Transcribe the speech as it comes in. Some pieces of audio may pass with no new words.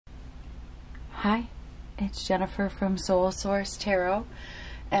Hi, it's Jennifer from Soul Source Tarot,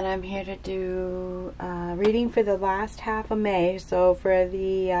 and I'm here to do a reading for the last half of May. So for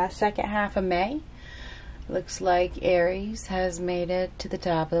the second half of May, looks like Aries has made it to the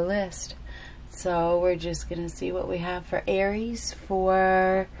top of the list. So we're just going to see what we have for Aries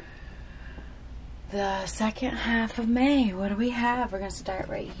for the second half of May. What do we have? We're going to start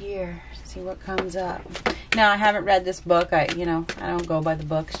right here, see what comes up. Now, I haven't read this book. I don't go by the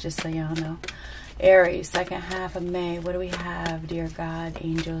books, just so y'all know. Aries, second half of May. What do we have, dear God,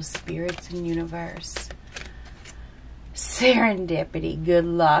 angels, spirits, and universe? Serendipity, good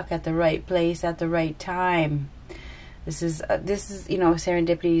luck, at the right place at the right time. This is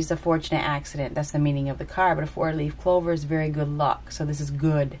serendipity is a fortunate accident. That's the meaning of the card. But a four-leaf clover is very good luck. So this is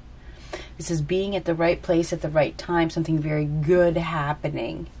good. This is being at the right place at the right time. Something very good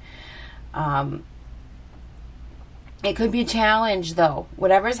happening. It could be a challenge, though.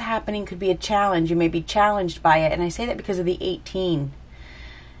 Whatever is happening could be a challenge. You may be challenged by it. And I say that because of the 18.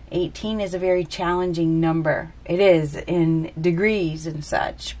 18 is a very challenging number. It is in degrees and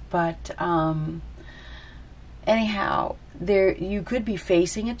such. But anyhow, you could be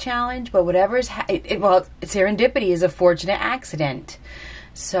facing a challenge. But whatever is... serendipity is a fortunate accident.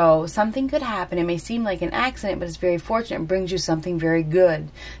 So something could happen. It may seem like an accident, but it's very fortunate. It brings you something very good.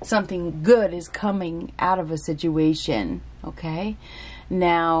 Something good is coming out of a situation. Okay?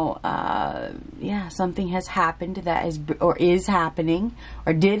 Now, something has happened that is happening,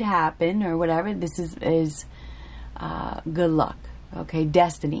 or did happen, or whatever. This is good luck. Okay?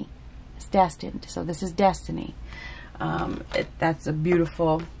 Destiny. It's destined. So this is destiny. That's a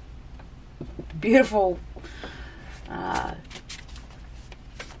beautiful, beautiful...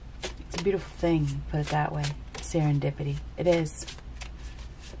 it's a beautiful thing, put it that way. Serendipity. It is.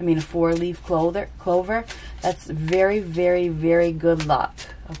 I mean, a four-leaf clover, that's very, very, very good luck.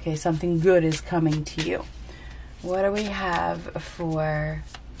 Okay, something good is coming to you. What do we have for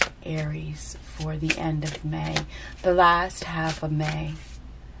Aries for the end of May? The last half of May.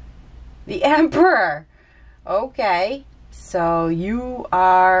 The Emperor. Okay, so you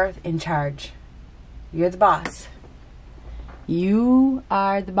are in charge. You're the boss. You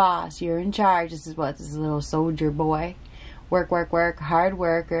are the boss. You're in charge. This is a little soldier boy. Work, work, work. Hard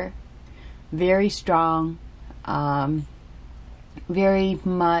worker. Very strong. Very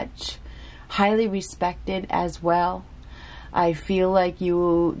much highly respected as well. I feel like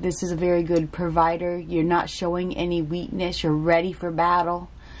this is a very good provider. You're not showing any weakness. You're ready for battle.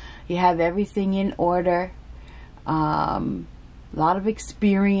 You have everything in order. A lot of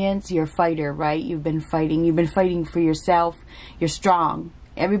experience. You're a fighter, right? You've been fighting. You've been fighting for yourself. You're strong.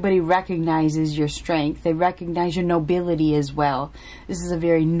 Everybody recognizes your strength. They recognize your nobility as well. This is a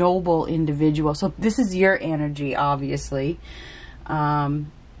very noble individual. So this is your energy, obviously. Nothing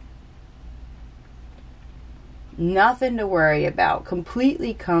to worry about.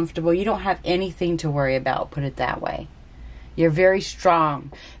 Completely comfortable. You don't have anything to worry about, put it that way. You're very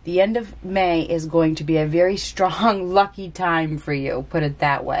strong. The end of May is going to be a very strong, lucky time for you. Put it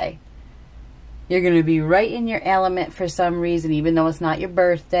that way. You're going to be right in your element for some reason, even though it's not your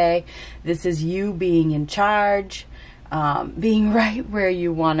birthday. This is you being in charge, being right where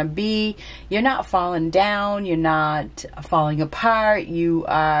you want to be. You're not falling down. You're not falling apart. You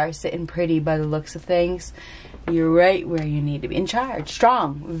are sitting pretty by the looks of things. You're right where you need to be. In charge.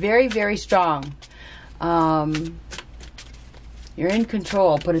 Strong. Very, very strong. You're in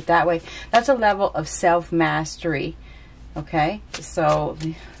control, put it that way. That's a level of self-mastery. Okay? So,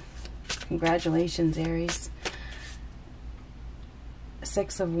 congratulations, Aries.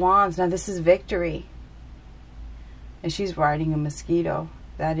 Six of Wands. Now, this is victory. And she's riding a mosquito.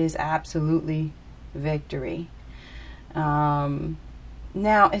 That is absolutely victory. Now,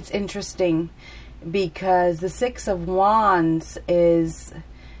 it's interesting because the Six of Wands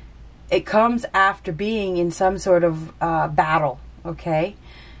it comes after being in some sort of battle, okay?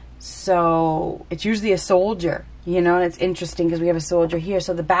 So it's usually a soldier, and it's interesting because we have a soldier here.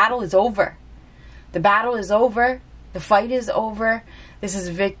 So the battle is over. The battle is over. The fight is over. This is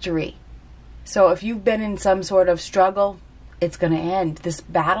victory. So if you've been in some sort of struggle, it's going to end. This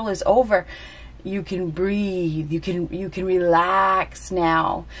battle is over. You can breathe. You can relax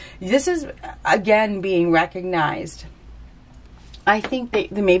now. This is, again, being recognized. I think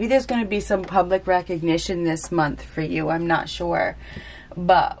that maybe there's going to be some public recognition this month for you. I'm not sure.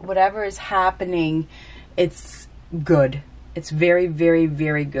 But whatever is happening, it's good. It's very, very,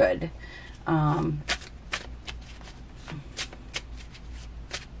 very good.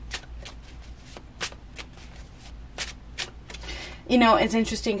 It's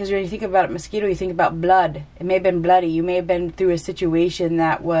interesting because when you think about a mosquito, you think about blood. It may have been bloody. You may have been through a situation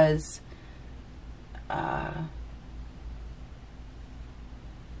that was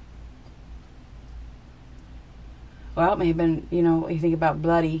well, it may have been, you know, you think about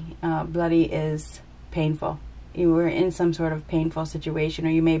bloody. Bloody is painful. You were in some sort of painful situation, or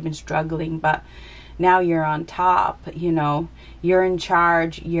you may have been struggling, but now you're on top, you know, you're in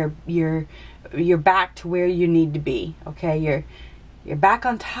charge, you're back to where you need to be. Okay, you're back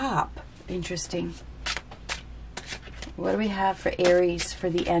on top. Interesting. What do we have for Aries for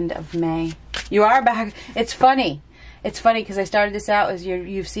the end of May? You are back. It's funny. It's funny because I started this out as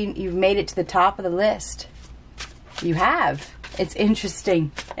you've made it to the top of the list. You have. It's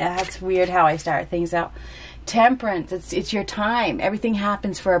interesting. That's weird how I start things out. Temperance. It's your time. Everything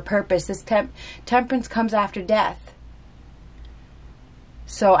happens for a purpose. This temperance comes after death.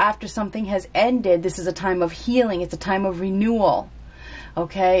 So after something has ended, this is a time of healing. It's a time of renewal.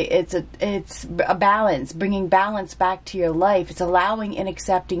 Okay, it's a balance, bringing balance back to your life. It's allowing and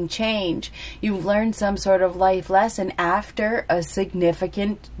accepting change. You've learned some sort of life lesson after a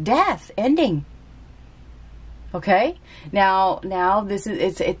significant death ending. Okay, now this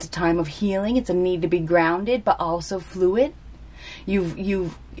is it's a time of healing. It's a need to be grounded, but also fluid.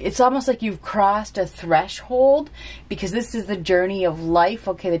 It's almost like you've crossed a threshold, because this is the journey of life.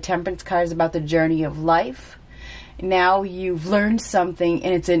 Okay, the Temperance card is about the journey of life. Now you've learned something,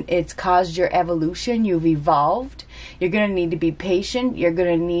 and it's caused your evolution. You've evolved. You're going to need to be patient. You're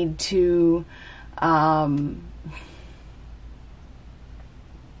going to need to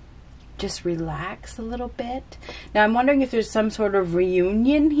just relax a little bit. Now I'm wondering if there's some sort of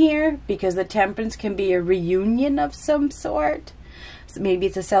reunion here, because the Temperance can be a reunion of some sort. So maybe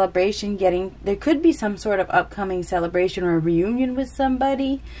it's a celebration. There could be some sort of upcoming celebration or a reunion with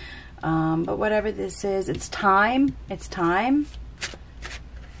somebody. But whatever this is, it's time. It's time.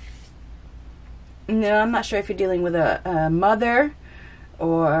 No, I'm not sure if you're dealing with a mother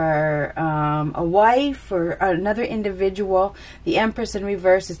or a wife or another individual. The Empress in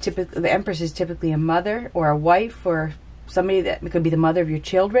reverse is typically a mother or a wife or somebody that could be the mother of your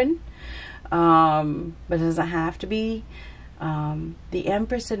children. But it doesn't have to be. The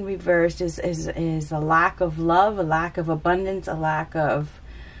Empress in reverse is a lack of love, a lack of abundance, a lack of,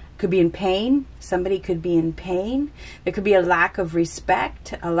 could be in pain. Somebody could be in pain. There could be a lack of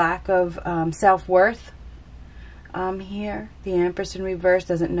respect, a lack of self-worth. Here, the Empress in reverse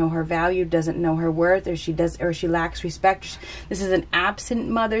doesn't know her value, doesn't know her worth, or she lacks respect. This is an absent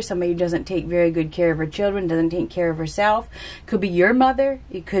mother, somebody who doesn't take very good care of her children, doesn't take care of herself. Could be your mother.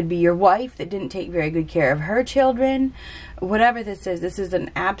 It could be your wife that didn't take very good care of her children. Whatever this is an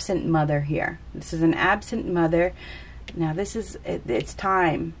absent mother here. This is an absent mother. Now this is, it's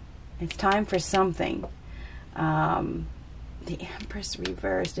time. It's time for something. The Empress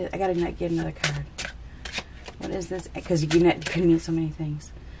reversed. I gotta not get another card. What is this? Because you can mean so many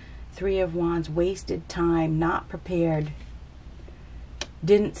things. Three of Wands, wasted time, not prepared.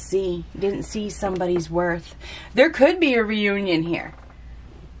 Didn't see somebody's worth. There could be a reunion here.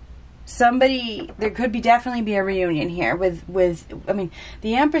 There could definitely be a reunion here I mean,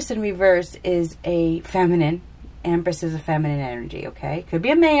 the Empress in reverse is a feminine. Empress is a feminine energy, okay? Could be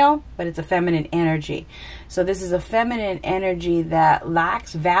a male, but it's a feminine energy. So this is a feminine energy that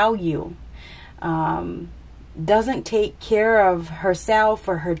lacks value. Doesn't take care of herself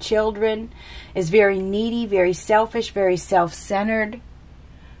or her children, is very needy, very selfish, very self-centered.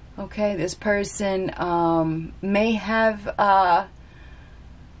 Okay, this person may have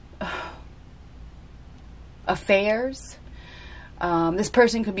affairs. This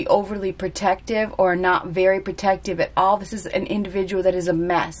person could be overly protective or not very protective at all. This is an individual that is a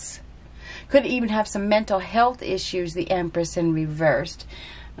mess. Could even have some mental health issues, the Empress in reversed.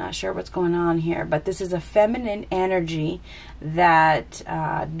 Not sure what's going on here, but this is a feminine energy that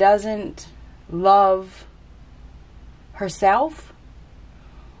doesn't love herself,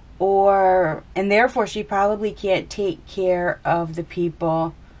 and therefore she probably can't take care of the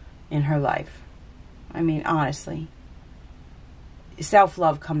people in her life. I mean, honestly,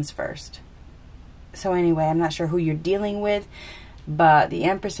 self-love comes first. So anyway, I'm not sure who you're dealing with, but the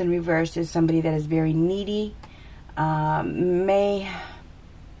Empress in reverse is somebody that is very needy.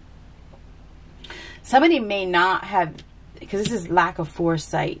 Somebody may not have, because this is lack of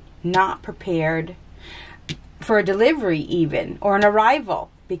foresight, not prepared for a delivery even, or an arrival,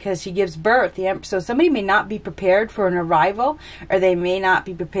 because she gives birth. So somebody may not be prepared for an arrival, or they may not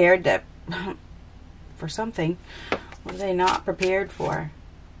be prepared for something. What are they not prepared for?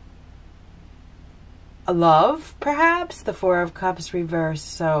 A love, perhaps? The Four of Cups reversed.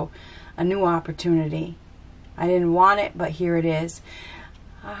 So a new opportunity. I didn't want it, but here it is.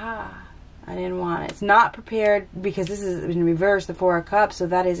 Aha. I didn't want it. It's not prepared because this is in reverse, the Four of Cups. So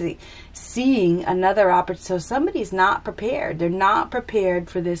that is seeing another opportunity. So somebody's not prepared. They're not prepared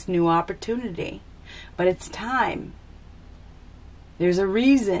for this new opportunity. But it's time. There's a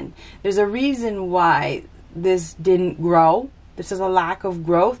reason. There's a reason why this didn't grow. This is a lack of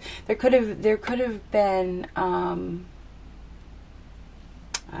growth. There could have been I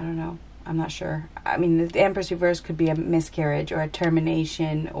don't know. I'm not sure. I mean, the Empress reverse could be a miscarriage or a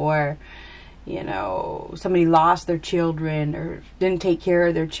termination, or, you know, somebody lost their children or didn't take care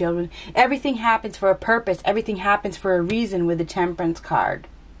of their children. Everything happens for a purpose. Everything happens for a reason with the Temperance card.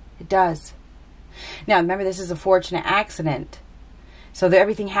 It does. Now, remember, this is a fortunate accident. So that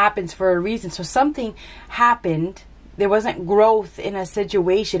everything happens for a reason. So something happened. There wasn't growth in a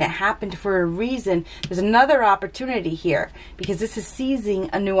situation. It happened for a reason. There's another opportunity here, because this is seizing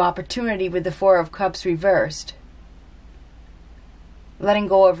a new opportunity with the Four of Cups reversed. Letting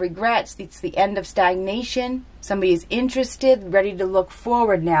go of regrets. It's the end of stagnation. Somebody is interested, ready to look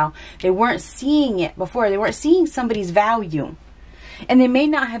forward now. They weren't seeing it before. They weren't seeing somebody's value. And they may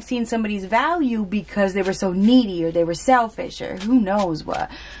not have seen somebody's value because they were so needy, or they were selfish, or who knows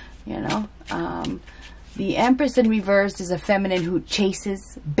what, you know. The Empress in reverse is a feminine who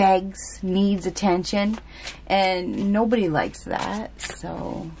chases, begs, needs attention, and nobody likes that.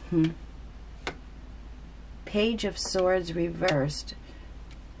 So, Page of Swords reversed.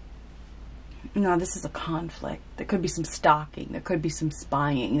 No, this is a conflict. There could be some stalking. There could be some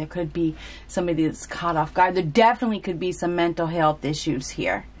spying. There could be somebody that's caught off guard. There definitely could be some mental health issues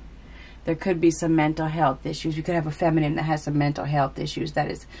here. There could be some mental health issues. You could have a feminine that has some mental health issues that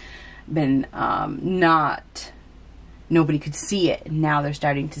has been nobody could see it, and now they're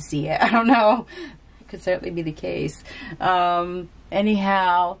starting to see it. I don't know. It could certainly be the case.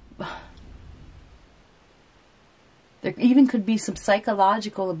 Anyhow, there even could be some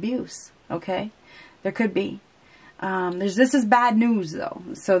psychological abuse. Okay, there could be. This is bad news, though.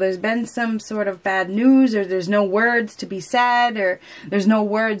 So there's been some sort of bad news, or there's no words to be said, or there's no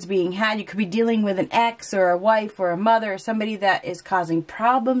words being had. You could be dealing with an ex or a wife or a mother or somebody that is causing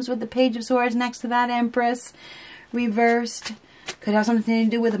problems with the Page of Swords next to that Empress reversed. Could have something to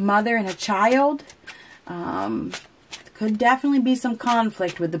do with a mother and a child. Could definitely be some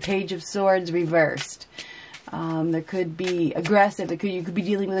conflict with the Page of Swords reversed. There could be aggressive. You could be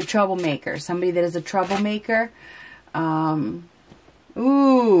dealing with a troublemaker. Somebody that is a troublemaker. Ooh,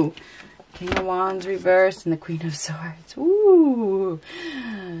 King of Wands reversed and the Queen of Swords. Ooh.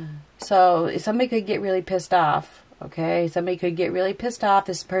 So somebody could get really pissed off. Okay, somebody could get really pissed off.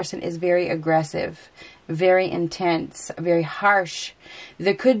 This person is very aggressive, very intense, very harsh.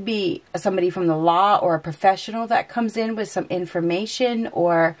 There could be somebody from the law or a professional that comes in with some information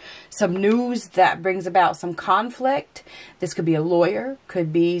or some news that brings about some conflict. This could be a lawyer,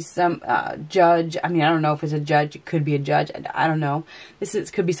 could be some judge. I mean, I don't know if it's a judge. It could be a judge. I don't know.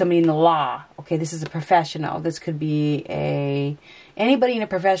 Could be somebody in the law. Okay, this is a professional. This could be anybody in a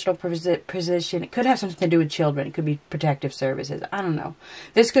professional position. It could have something to do with children. It could be protective services. I don't know.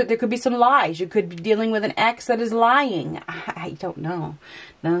 There could be some lies. You could be dealing with an ex that is lying. I don't know.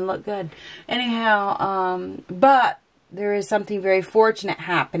 Doesn't look good. Anyhow, but there is something very fortunate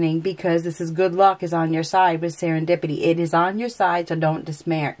happening, because this is good luck is on your side with serendipity. It is on your side, so don't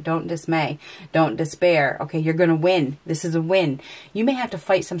dismay. Don't dismay. Don't despair. Okay, you're going to win. This is a win. You may have to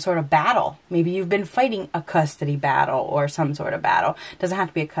fight some sort of battle. Maybe you've been fighting a custody battle or some sort of battle. It doesn't have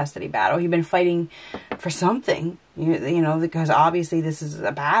to be a custody battle. You've been fighting for something, you know, because obviously this is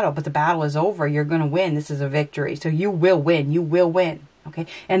a battle, but the battle is over. You're going to win. This is a victory. So you will win. You will win. Okay,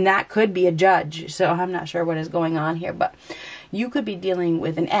 and that could be a judge. So I'm not sure what is going on here, but you could be dealing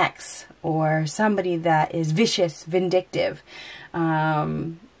with an ex or somebody that is vicious, vindictive.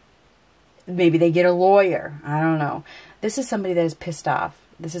 Maybe they get a lawyer. I don't know. This is somebody that is pissed off.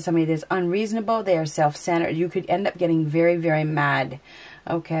 This is somebody that is unreasonable. They are self-centered. You could end up getting very, very mad.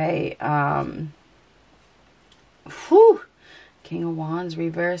 Okay. Whew. King of Wands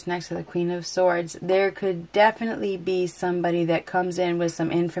reversed next to the Queen of Swords. There could definitely be somebody that comes in with some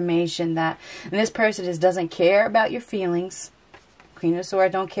information that, and this person just doesn't care about your feelings. Queen of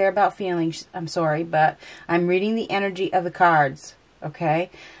Swords don't care about feelings. I'm sorry, but I'm reading the energy of the cards. Okay,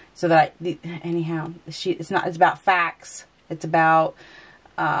 so that anyhow, it's about facts. It's about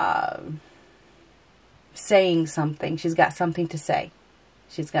saying something. She's got something to say.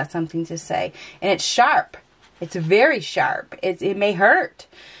 She's got something to say, and it's sharp. It's very sharp. It may hurt.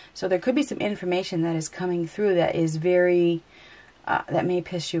 So there could be some information that is coming through that is very, that may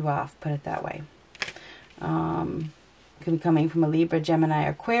piss you off, put it that way. Could be coming from a Libra, Gemini,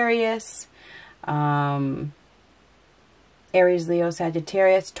 Aquarius. Aries, Leo,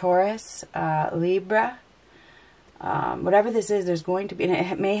 Sagittarius, Taurus, Libra. Whatever this is, there's going to be, and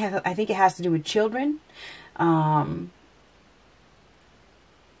it may have, I think it has to do with children.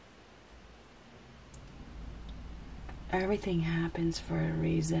 Everything happens for a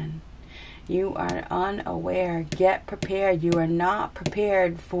reason. You are unaware. Get prepared. You are not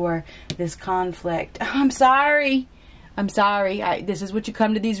prepared for this conflict. I'm sorry. I'm sorry. This is what you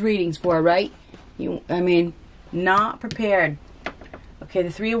come to these readings for, right? Not prepared. Okay,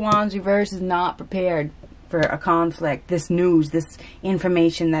 the Three of Wands reverse is not prepared for a conflict, this news, this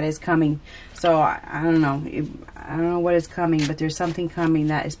information that is coming. So I don't know. I don't know what is coming, but there's something coming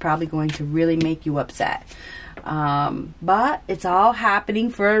that is probably going to really make you upset. But it's all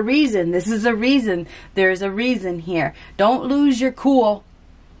happening for a reason. This is a reason. There's a reason here. Don't lose your cool.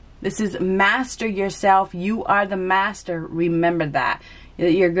 This is master yourself. You are the master. Remember that.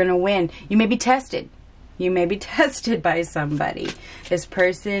 You're going to win. You may be tested. You may be tested by somebody. This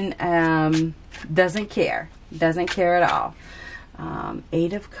person doesn't care. Doesn't care at all.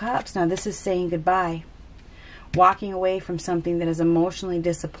 Eight of Cups. Now this is saying goodbye. Walking away from something that is emotionally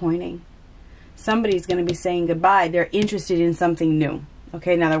disappointing. Somebody's going to be saying goodbye. They're interested in something new.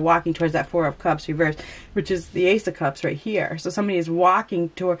 Okay, now they're walking towards that Four of Cups reverse, which is the Ace of Cups right here. So somebody is walking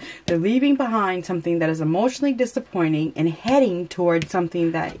toward, they're leaving behind something that is emotionally disappointing and heading towards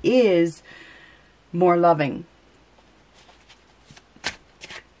something that is more loving.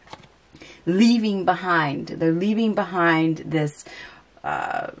 Leaving behind. They're leaving behind this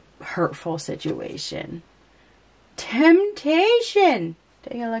hurtful situation. Temptation.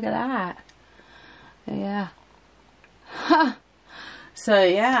 Take a look at that. Yeah. Huh. So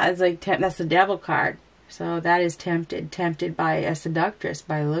yeah, it's like that's the Devil card. So that is tempted. Tempted by a seductress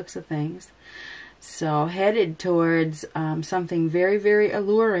by the looks of things. So headed towards something very, very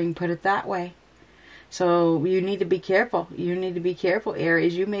alluring, put it that way. So you need to be careful. You need to be careful,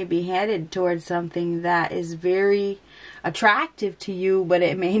 Aries. You may be headed towards something that is very attractive to you, but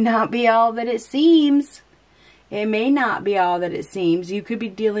it may not be all that it seems. It may not be all that it seems. You could be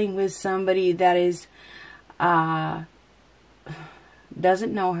dealing with somebody that is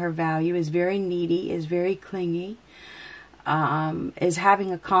doesn't know her value, is very needy, is very clingy, is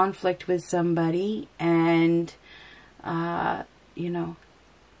having a conflict with somebody, and you know,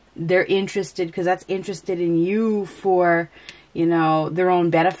 they're interested, because that's interested in you for, you know, their own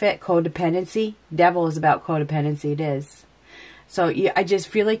benefit. Codependency. Devil is about codependency. It is. So I just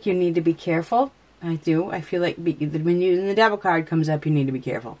feel like you need to be careful. I do. I feel like when the Devil card comes up, you need to be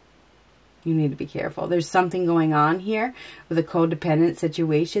careful. You need to be careful. There's something going on here with a codependent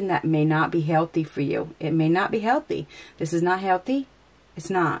situation that may not be healthy for you. It may not be healthy. This is not healthy. It's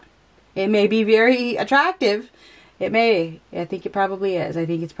not. It may be very attractive. It may. I think it probably is. I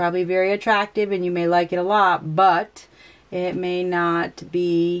think it's probably very attractive and you may like it a lot, but it may not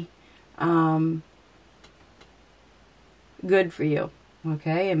be good for you.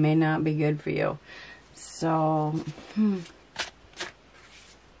 Okay? It may not be good for you. So,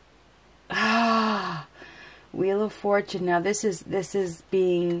 Wheel of Fortune. Now this is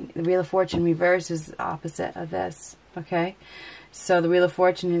being, the Wheel of Fortune reverse is the opposite of this. Okay? So the Wheel of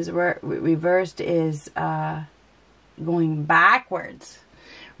Fortune is reversed is going backwards,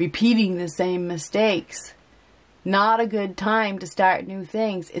 repeating the same mistakes. Not a good time to start new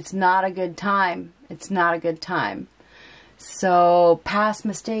things. It's not a good time. It's not a good time. So past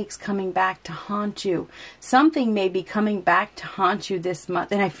mistakes coming back to haunt you. Something may be coming back to haunt you this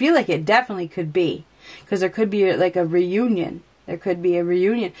month. And I feel like it definitely could be. Because there could be like a reunion. There could be a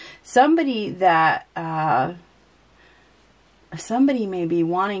reunion. Somebody that, somebody may be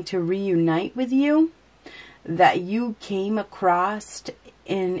wanting to reunite with you, that you came across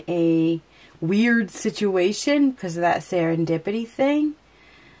in a weird situation because of that serendipity thing.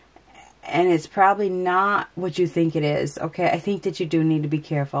 And it's probably not what you think it is. Okay, I think that you do need to be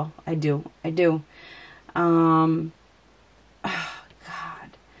careful. I do. I do. Oh,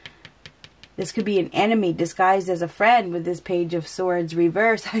 God. This could be an enemy disguised as a friend with this Page of Swords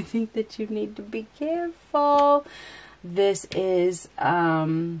reverse. I think that you need to be careful. This is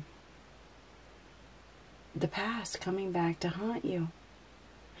the past coming back to haunt you.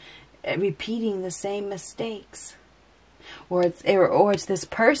 Repeating the same mistakes. Or it's this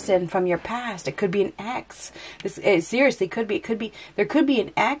person from your past. It could be an ex. Seriously, there could be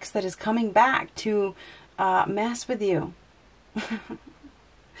an ex that is coming back to mess with you.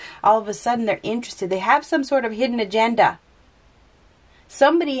 All of a sudden they're interested. They have some sort of hidden agenda.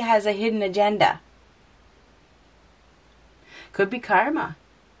 Somebody has a hidden agenda. Could be karma.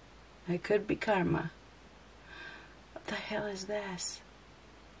 It could be karma. What the hell is this?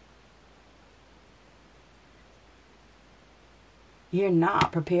 You're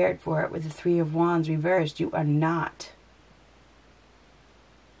not prepared for it with the Three of Wands reversed. You are not.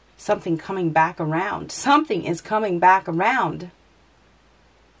 Something coming back around. Something is coming back around.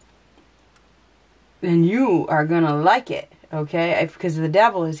 And you are going to like it, okay? Because the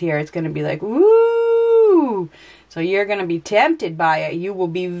devil is here. It's going to be like, woo! So you're going to be tempted by it. You will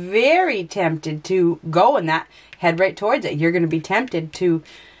be very tempted to go in that, head right towards it. You're going to be tempted to,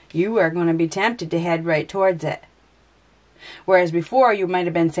 you are going to be tempted to head right towards it. Whereas before you might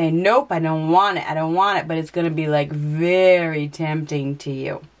have been saying, nope, I don't want it. I don't want it. But it's going to be like very tempting to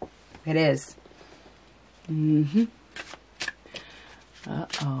you. It is. Mm-hmm.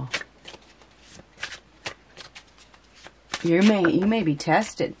 Uh-oh. You may be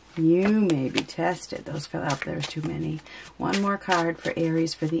tested. You may be tested. Those fell out. There's too many. One more card for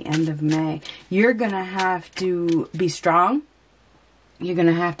Aries for the end of May. You're going to have to be strong. You're going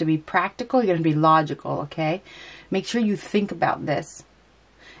to have to be practical. You're going to be logical, okay? Make sure you think about this.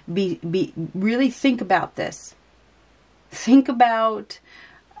 Really think about this. Think about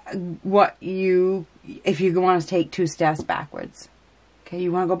what you, if you want to take 2 steps backwards. Okay,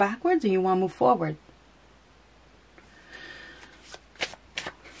 you want to go backwards or you want to move forward?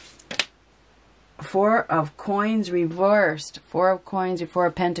 Four of Coins reversed. Four of Coins, Four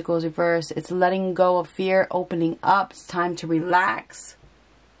of Pentacles reversed. It's letting go of fear, opening up. It's time to relax.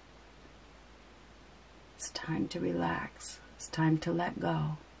 It's time to relax. It's time to let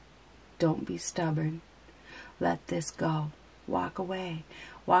go. Don't be stubborn. Let this go. Walk away.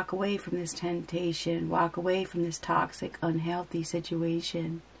 Walk away from this temptation. Walk away from this toxic, unhealthy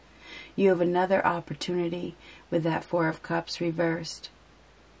situation. You have another opportunity with that Four of Cups reversed.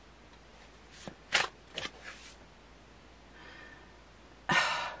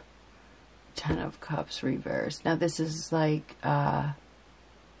 Ten of Cups reversed. Now this is like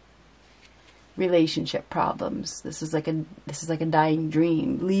relationship problems. This is like a dying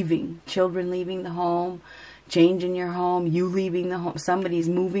dream. Leaving. Children leaving the home. Change in your home. You leaving the home. Somebody's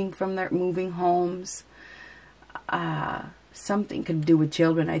moving from their moving homes. Something could do with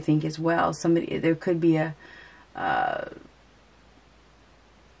children, I think, as well. There could be a I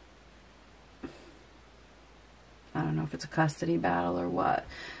don't know if it's a custody battle or what.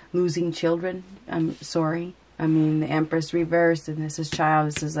 Losing children. I'm sorry. I mean, the Empress reversed, and this is child.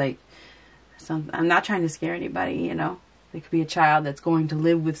 This is like something. I'm not trying to scare anybody, you know. There could be a child that's going to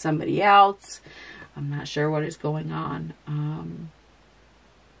live with somebody else. I'm not sure what is going on.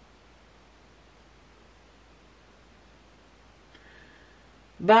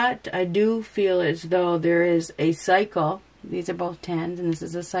 But I do feel as though there is a cycle. These are both 10s, and this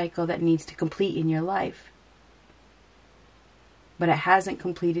is a cycle that needs to complete in your life. But it hasn't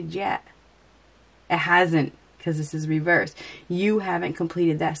completed yet. It hasn't, because this is reversed. You haven't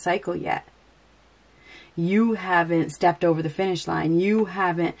completed that cycle yet. You haven't stepped over the finish line. You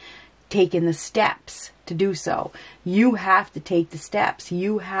haven't taken the steps to do so. You have to take the steps.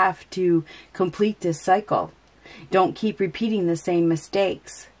 You have to complete this cycle. Don't keep repeating the same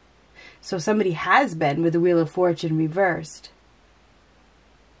mistakes. So somebody has been with the Wheel of Fortune reversed.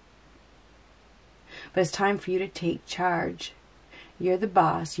 But it's time for you to take charge. You're the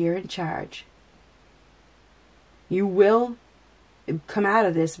boss. You're in charge. You will come out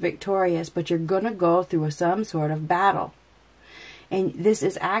of this victorious, but you're going to go through some sort of battle. And this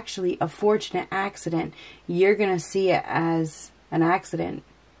is actually a fortunate accident. You're going to see it as an accident.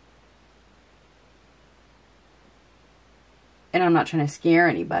 And I'm not trying to scare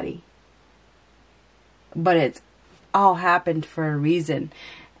anybody. But it's all happened for a reason.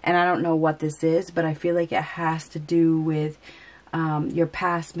 And I don't know what this is, but I feel like it has to do with your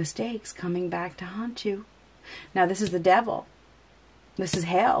past mistakes coming back to haunt you. Now, this is the devil. This is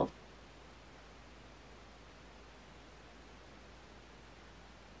hell.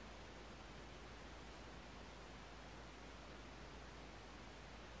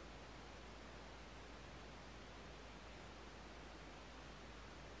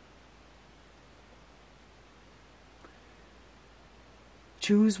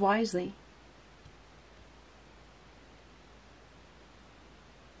 Choose wisely.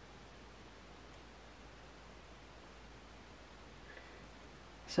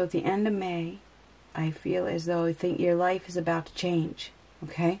 So at the end of May, I feel as though I think your life is about to change.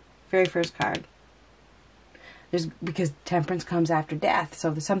 Okay? Very first card. Because temperance comes after death.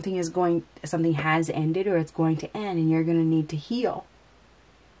 So something has ended or it's going to end and you're going to need to heal.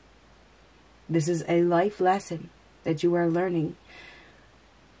 This is a life lesson that you are learning.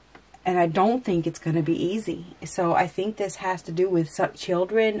 And I don't think it's going to be easy. So I think this has to do with some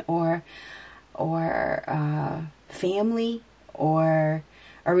children or family or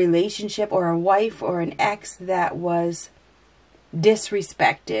a relationship or a wife or an ex that was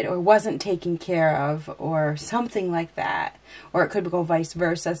disrespected or wasn't taken care of or something like that. Or it could go vice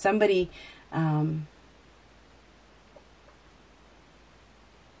versa. Somebody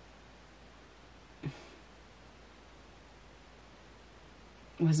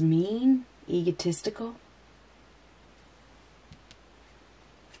was mean, egotistical,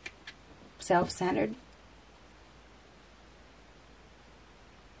 self-centered.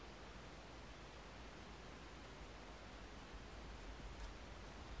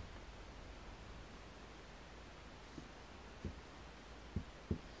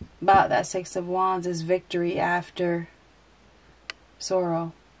 But that Six of Wands is victory after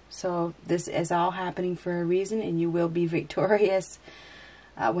sorrow. So this is all happening for a reason, and you will be victorious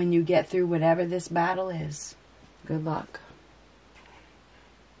when you get through whatever this battle is. Good luck.